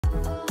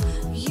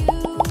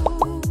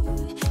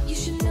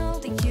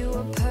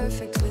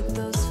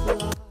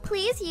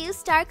Please use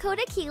star code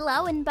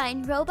Akeila when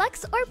buying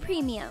Robux or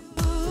Premium.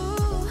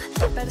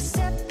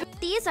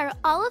 These are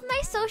all of my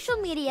social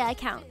media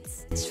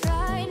accounts.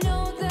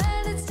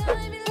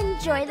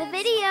 Enjoy the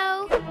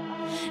video!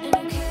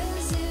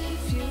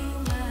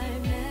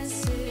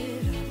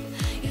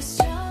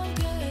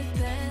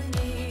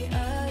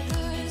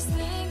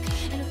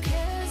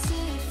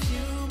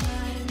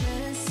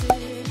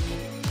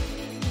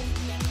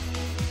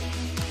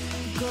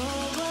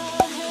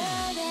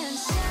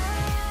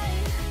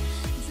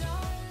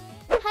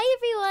 Hi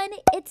everyone,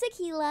 it's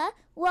Akeila.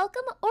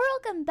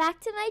 Welcome back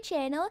to my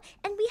channel,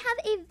 and we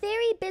have a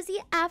very busy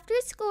after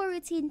school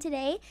routine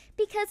today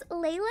because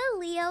Layla,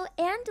 Leo,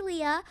 and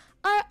Leah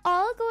are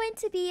all going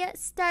to be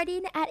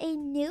starting at a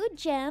new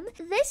gym.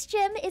 This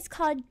gym is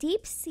called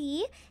Deep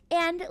Sea,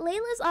 and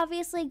Layla's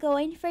obviously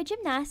going for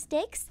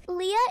gymnastics.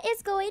 Leah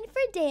is going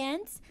for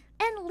dance.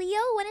 And Leo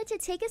wanted to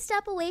take a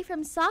step away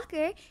from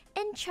soccer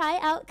and try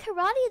out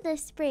karate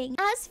this spring.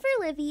 As for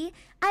Livy,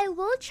 I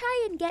will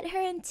try and get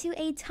her into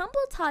a tumble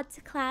tots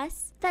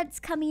class that's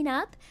coming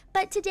up,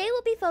 but today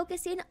we'll be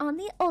focusing on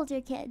the older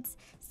kids.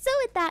 So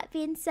with that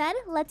being said,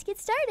 let's get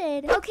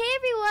started. Okay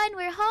everyone,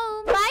 we're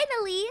home.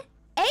 Finally!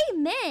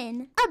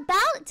 Amen!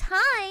 About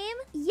time!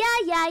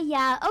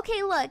 Yeah.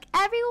 Okay, look,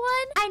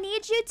 everyone, I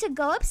need you to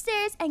go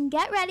upstairs and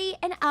get ready,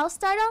 and I'll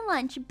start on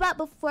lunch. But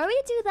before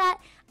we do that,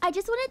 I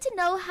just wanted to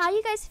know how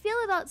you guys feel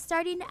about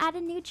starting at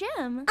a new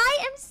gym. I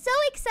am so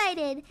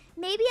excited!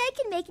 Maybe I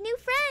can make new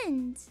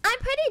friends. I'm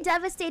pretty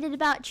devastated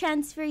about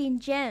transferring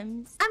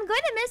gyms. I'm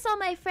going to miss all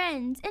my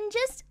friends and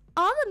just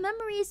all the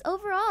memories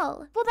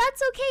overall. Well,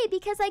 that's okay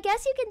because I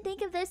guess you can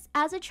think of this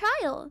as a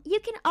trial.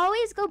 You can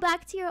always go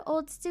back to your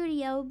old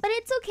studio, but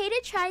it's okay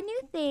to try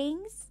new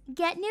things,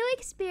 get new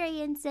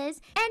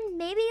experiences, and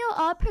maybe you'll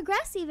all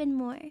progress even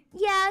more.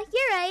 Yeah,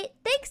 you're right.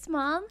 Thanks,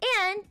 Mom.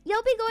 And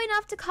you'll be going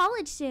off to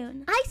college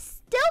soon. I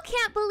still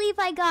can't believe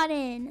I got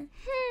in.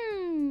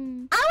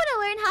 I want to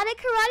learn how to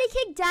karate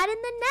kick Dad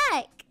in the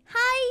neck.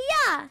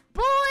 Hi-ya!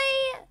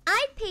 Boy,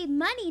 I'd pay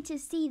money to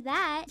see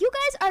that. You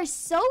guys are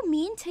so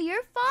mean to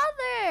your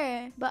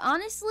father. But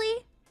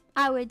honestly,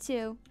 I would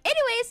too.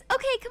 Anyways,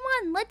 okay, come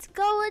on. Let's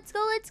go.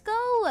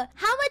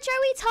 How much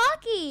are we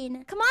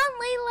talking? Come on,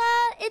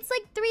 Layla. It's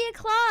like 3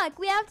 o'clock.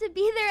 We have to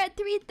be there at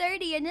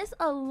 3:30, and it's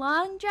a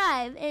long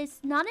drive. It's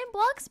not in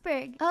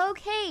Bloxburg.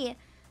 Okay,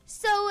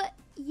 so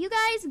you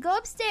guys go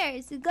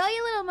upstairs. Go,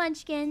 you little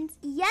munchkins.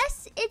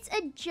 Yes, it's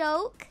a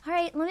joke. All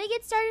right, let me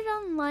get started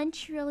on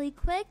lunch really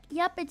quick.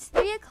 Yep, it's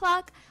 3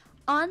 o'clock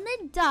on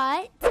the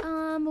dot.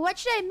 What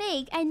should I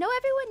make? I know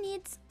everyone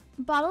needs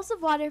bottles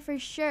of water for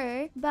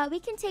sure, but we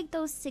can take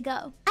those to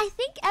go. I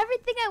think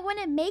everything I want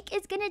to make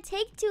is gonna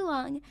take too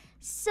long,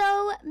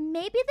 so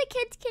maybe the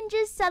kids can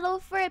just settle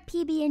for a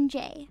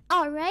PB&J.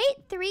 All right,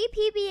 3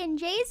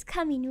 PB&Js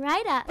coming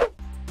right up.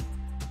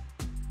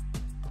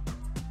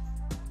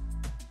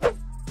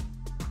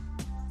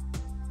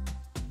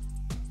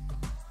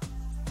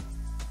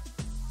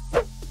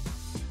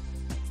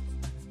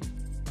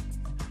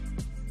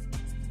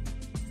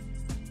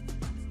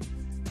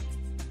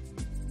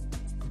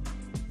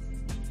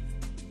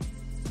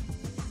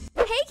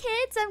 Hey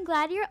kids, I'm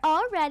glad you're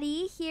all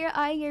ready. Here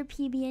are your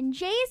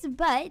PB&Js,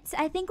 but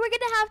I think we're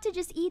gonna have to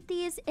just eat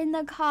these in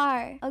the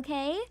car,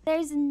 okay?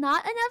 There's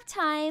not enough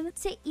time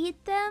to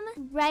eat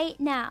them right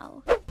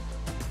now.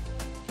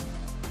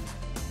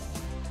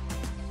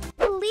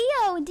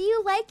 Leo, do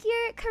you like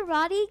your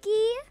karate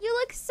gi? You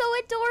look so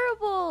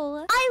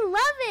adorable. I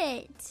love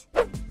it.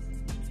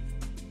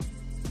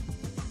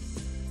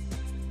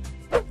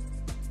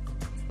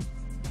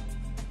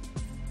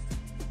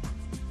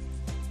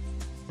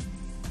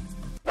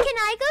 Can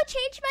I go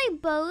change my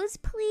bows,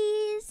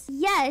 please?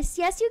 Yes,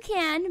 you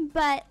can.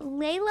 But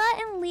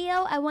Layla and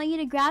Leo, I want you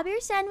to grab your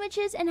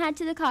sandwiches and head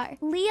to the car.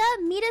 Leah,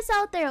 meet us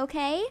out there,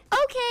 okay?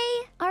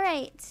 Okay. All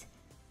right.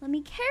 Let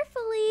me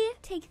carefully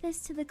take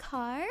this to the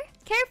car.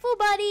 Careful,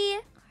 buddy.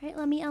 All right,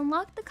 let me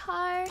unlock the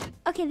car.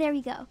 Okay, there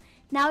we go.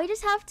 Now we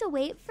just have to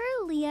wait for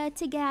Leah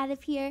to get out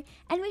of here,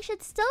 and we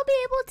should still be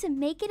able to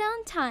make it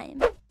on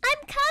time.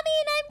 I'm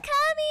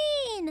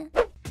coming!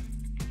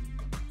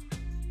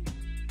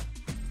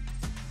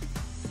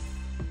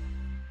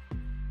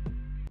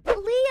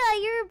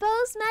 Leah, your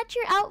bows match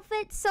your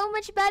outfit so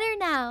much better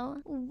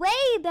now.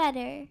 Way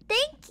better.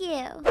 Thank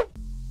you.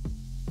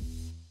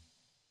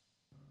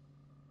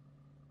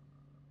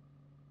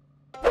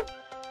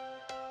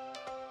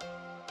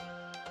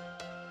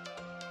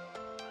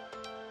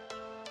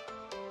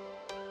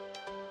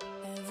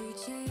 Every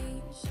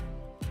change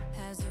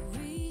has a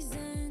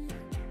reason.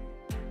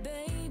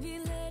 Baby,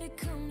 let it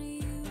come to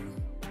you.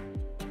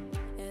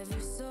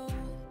 Every soul,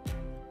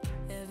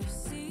 every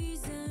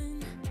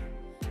season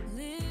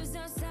lives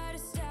outside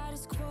of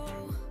status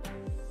quo.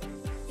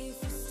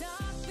 If we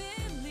stop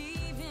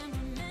believing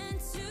we're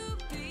meant to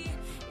be,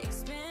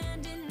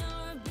 expanding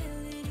our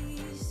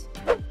abilities.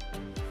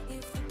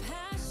 If the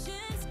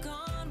passion's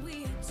gone,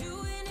 we are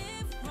doing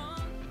it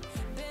wrong.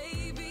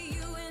 Baby,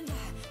 you and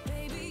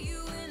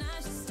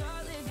I should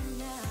start living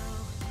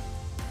now.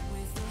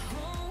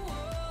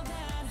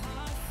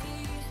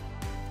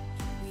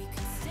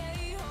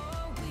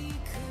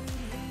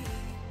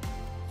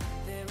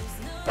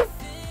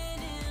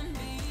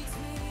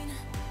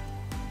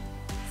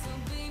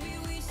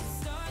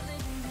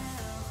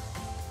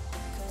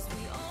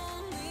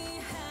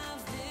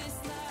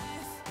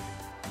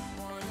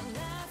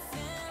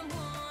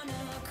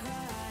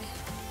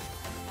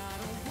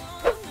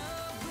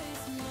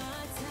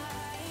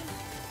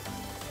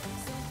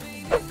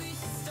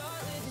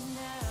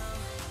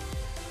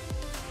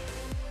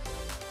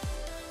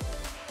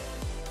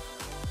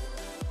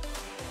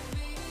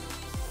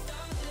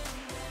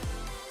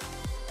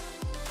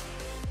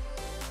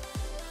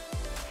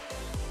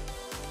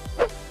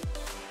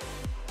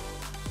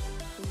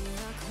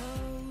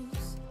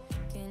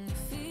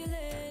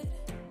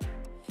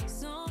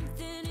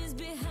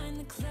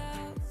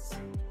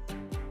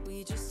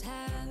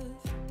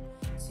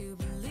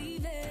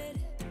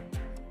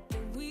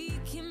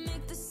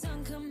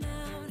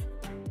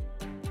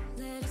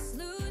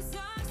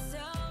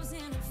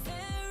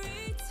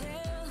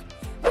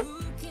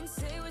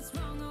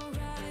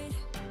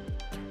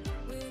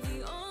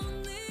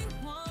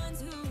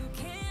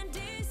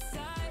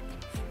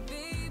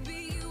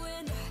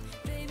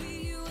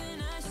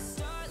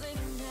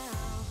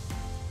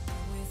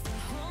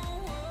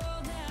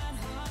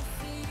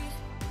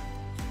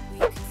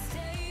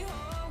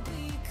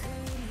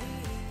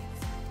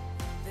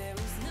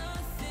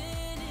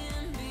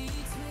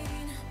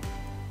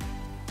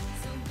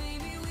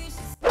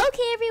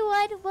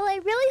 god! Well, I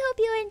really hope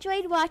you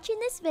enjoyed watching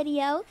this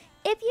video.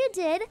 If you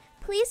did,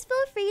 please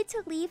feel free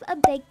to leave a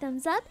big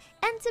thumbs up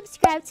and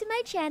subscribe to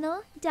my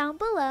channel down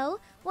below.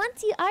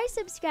 Once you are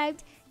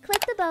subscribed,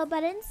 click the bell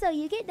button so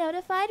you get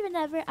notified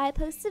whenever I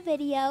post a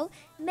video.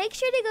 Make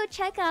sure to go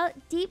check out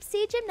Deep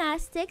Sea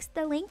Gymnastics.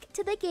 The link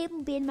to the game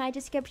will be in my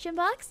description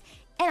box.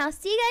 And I'll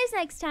see you guys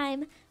next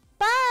time.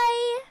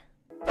 Bye!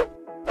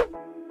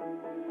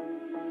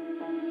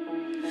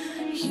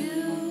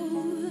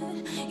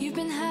 You've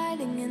been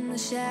hiding in the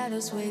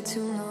shadows way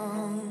too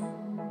long.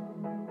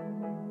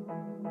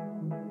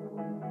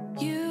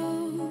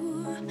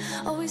 You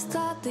always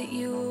thought that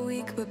you were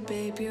weak, but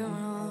babe, you're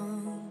wrong.